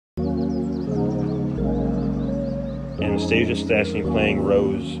Anastasia Stasney playing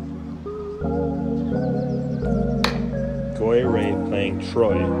Rose. Goi Ruei playing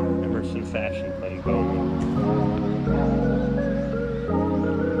Troy. Emerson Fashant playing Bono.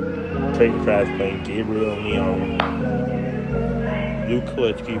 Treyton Kraft playing Gabriel and Lyons.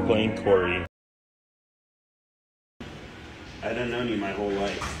 Holicky playing Cory. I done known you my whole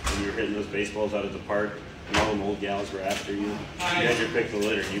life. When you were hitting those baseballs out of the park, and all them old gals were after you. You had your pick the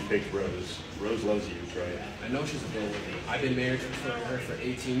litter, and you picked Rose. Rose loves you, Troy. I know she's a good one. I've been married to her for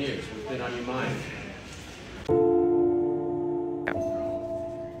 18 years. What's been on your mind?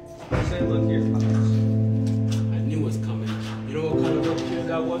 Say, look here. I knew it was coming. You know what kind of kid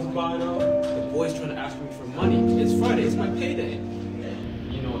that was, Bono? The boy's trying to ask me for money. It's Friday. It's my payday.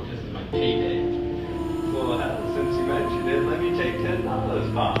 You know this is my payday. Well, since you mentioned it, let me take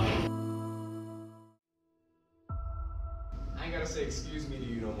 $10, Pop. I ain't gotta say excuse me to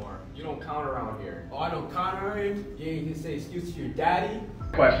you no more. You don't count around here. Oh, I don't count around here? You ain't gonna say excuse to your daddy?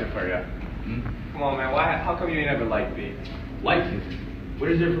 Question for you. Come on, man. How come you ain't ever liked me? Like you? What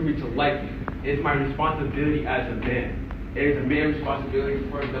is there for me to like you? It's my responsibility as a man. It is a man's responsibility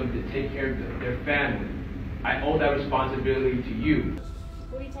for them to take care of their family. I owe that responsibility to you.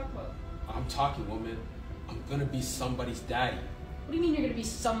 What are you talking about? I'm talking, woman. I'm gonna be somebody's daddy. What do you mean you're gonna be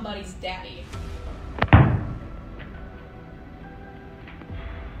somebody's daddy?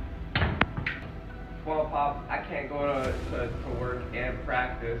 Well, Pop, I can't go to work and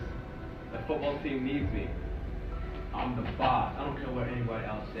practice. The football team needs me. I'm the boss. I don't care what anybody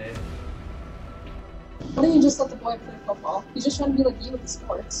else says. Why don't you just let the boy play football? He's just trying to be like you with the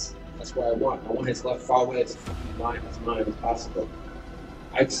sports. That's what I want. I want his left far away as mine as possible.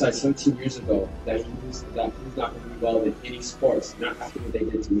 I decided 17 years ago that he's not going to be well in any sports, not after what they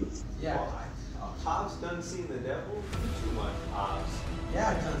did to me. Yeah. Pops done seen the devil? Too much, Pops. Yeah,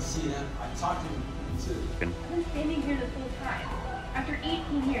 I done see them. I talked to him too. I've been standing here this whole time. After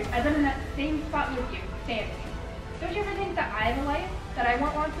 18 years, I've been in that same spot with you, standing. Don't you ever think that I have a life that I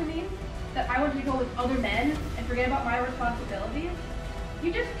want for me? That I want to go with other men and forget about my responsibilities?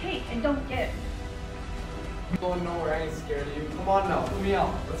 You just take and don't give. I'm going nowhere, I ain't scared of you. Come on now, put me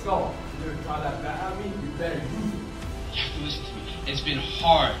out. Let's go. You're gonna try that bat at me? You better use it. You have to listen to me. It's been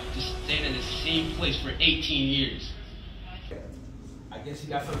hard to stand in the same place for 18 years. I guess you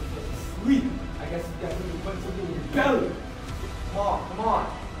got something to sleep. I guess you got something to put something in your belly. Come on, come on.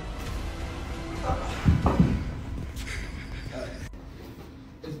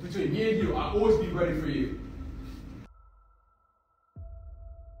 It's between me and you. I'll always be ready for you.